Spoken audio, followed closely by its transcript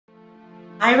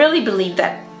I really believe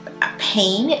that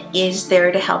pain is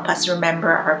there to help us remember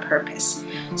our purpose.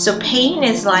 So pain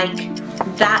is like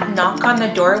that knock on the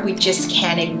door we just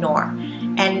can't ignore.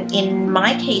 And in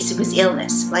my case, it was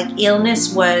illness. Like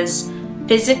illness was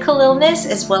physical illness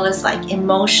as well as like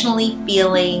emotionally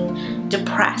feeling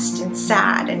depressed and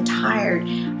sad and tired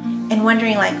and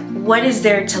wondering like, what is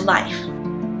there to life?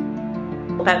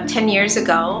 About 10 years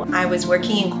ago, I was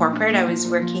working in corporate. I was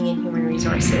working in human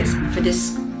resources for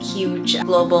this huge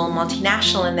global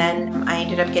multinational, and then I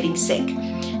ended up getting sick.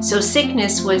 So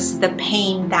sickness was the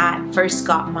pain that first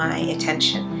got my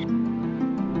attention.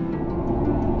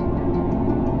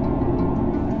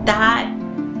 That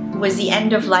was the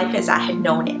end of life as I had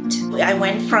known it. I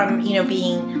went from,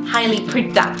 being highly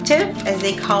productive, as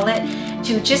they call it,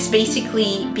 to just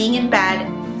basically being in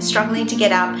bed, struggling to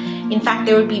get up. In fact,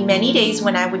 there would be many days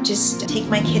when I would just take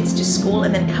my kids to school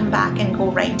and then come back and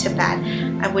go right to bed.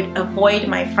 I would avoid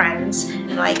my friends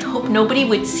and hope nobody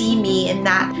would see me in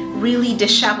that really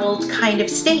disheveled kind of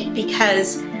state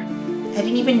because I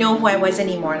didn't even know who I was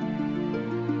anymore.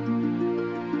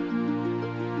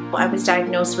 I was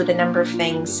diagnosed with a number of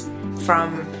things,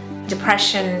 from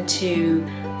depression to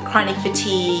chronic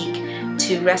fatigue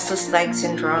to restless leg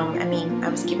syndrome. I mean, I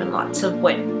was given lots of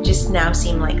what just now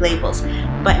seem like labels,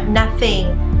 but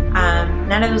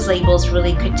none of those labels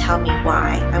really could tell me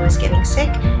why I was getting sick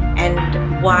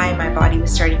and why my body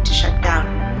was starting to shut down.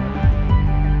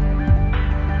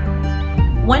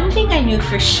 One thing I knew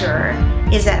for sure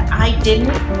is that I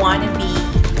didn't want to be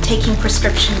taking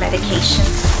prescription medication.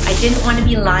 I didn't want to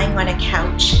be lying on a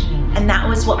couch, and that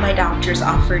was what my doctors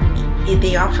offered me.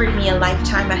 They offered me a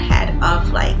lifetime ahead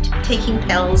of taking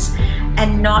pills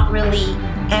and not really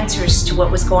answers to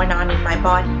what was going on in my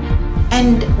body.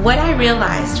 And what I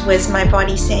realized was my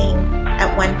body saying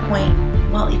at one point,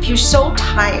 well, if you're so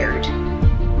tired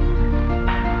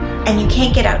and you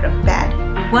can't get out of bed,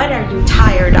 what are you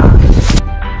tired of?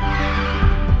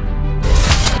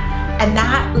 And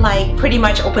that pretty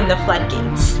much opened the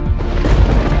floodgates.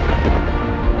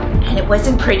 And it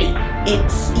wasn't pretty.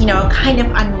 It's, kind of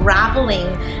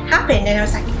unraveling happened, and I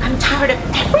was like, I'm tired of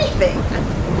everything.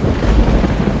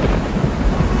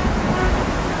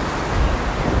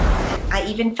 I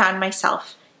even found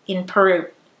myself in Peru.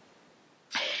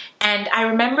 And I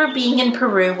remember being in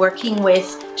Peru working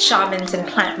with shamans and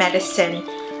plant medicine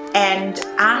and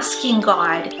asking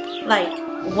God,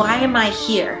 why am I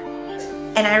here?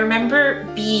 And I remember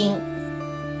being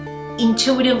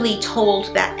intuitively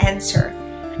told that answer.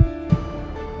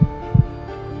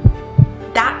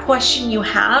 That question you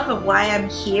have of why I'm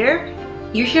here,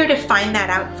 you're here to find that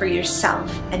out for yourself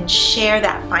and share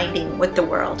that finding with the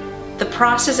world. The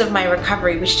process of my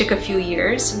recovery, which took a few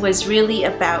years, was really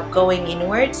about going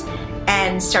inwards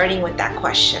and starting with that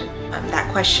question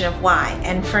of why.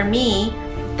 And for me,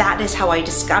 that is how I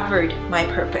discovered my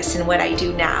purpose and what I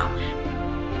do now.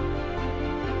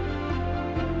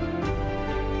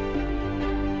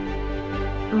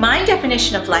 My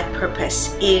definition of life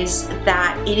purpose is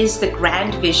that it is the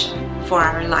grand vision for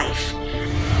our life.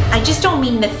 I just don't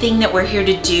mean the thing that we're here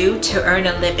to do to earn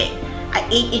a living.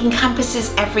 It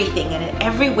encompasses everything, and in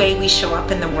every way we show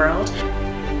up in the world.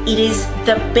 It is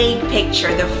the big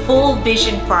picture, the full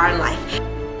vision for our life.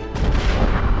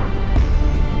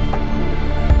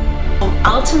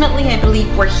 Ultimately, I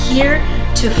believe we're here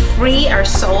to free our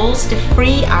souls, to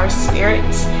free our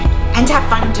spirits, and to have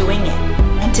fun doing it.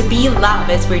 And to be love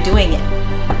as we're doing it.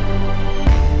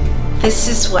 This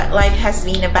is what life has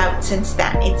been about since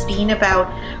then. It's been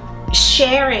about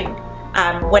sharing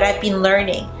what I've been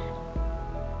learning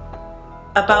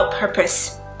about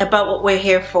purpose, about what we're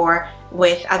here for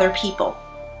with other people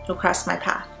who cross my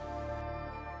path.